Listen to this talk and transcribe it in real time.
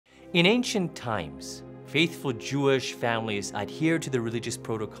In ancient times, faithful Jewish families adhered to the religious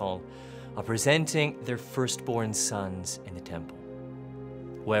protocol of presenting their firstborn sons in the temple.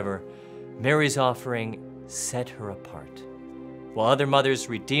 However, Mary's offering set her apart. While other mothers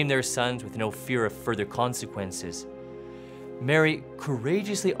redeemed their sons with no fear of further consequences, Mary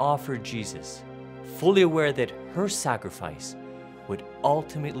courageously offered Jesus, fully aware that her sacrifice would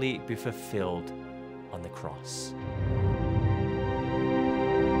ultimately be fulfilled on the cross.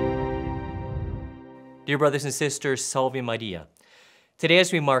 Dear brothers and sisters, Salve Maria. Today,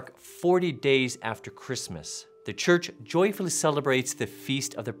 as we mark 40 days after Christmas, the Church joyfully celebrates the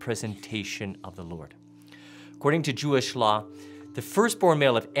feast of the presentation of the Lord. According to Jewish law, the firstborn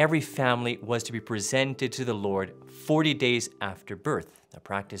male of every family was to be presented to the Lord 40 days after birth, a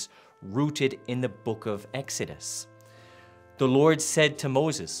practice rooted in the book of Exodus. The Lord said to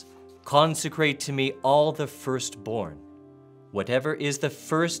Moses, "Consecrate to me all the firstborn. Whatever is the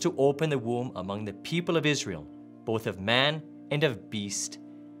first to open the womb among the people of Israel, both of man and of beast,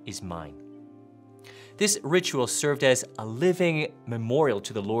 is mine." This ritual served as a living memorial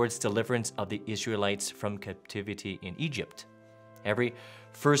to the Lord's deliverance of the Israelites from captivity in Egypt. Every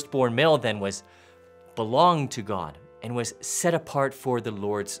firstborn male then belonged to God and was set apart for the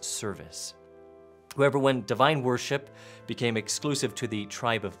Lord's service. However, when divine worship became exclusive to the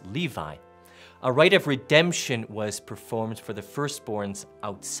tribe of Levi, a rite of redemption was performed for the firstborns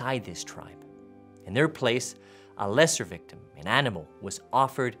outside this tribe. In their place, a lesser victim, an animal, was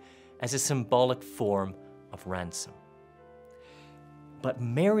offered as a symbolic form of ransom. But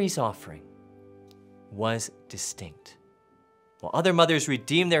Mary's offering was distinct. While other mothers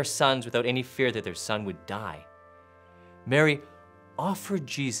redeemed their sons without any fear that their son would die, Mary offered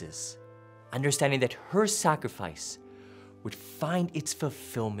Jesus, understanding that her sacrifice would find its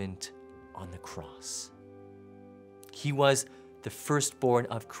fulfillment on the cross. He was the firstborn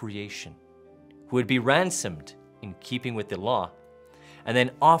of creation, who would be ransomed in keeping with the law, and then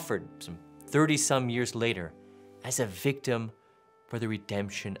offered some 30-some years later as a victim for the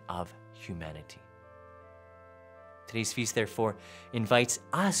redemption of humanity. Today's feast, therefore, invites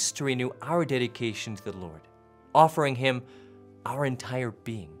us to renew our dedication to the Lord, offering Him our entire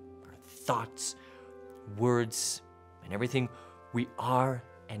being, our thoughts, words, and everything we are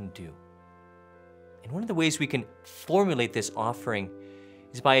and do. And one of the ways we can formulate this offering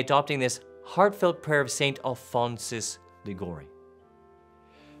is by adopting this heartfelt prayer of St. Alphonsus Liguori.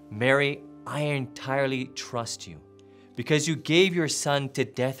 Mary, I entirely trust you, because you gave your Son to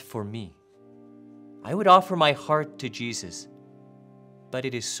death for me. I would offer my heart to Jesus, but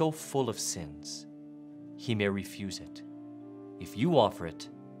it is so full of sins, He may refuse it. If you offer it,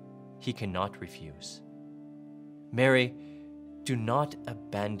 He cannot refuse. Mary, do not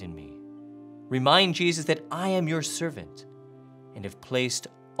abandon me. Remind Jesus that I am your servant and have placed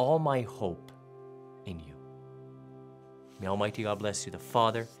all my hope in you. May Almighty God bless you, the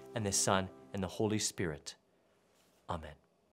Father, and the Son, and the Holy Spirit. Amen.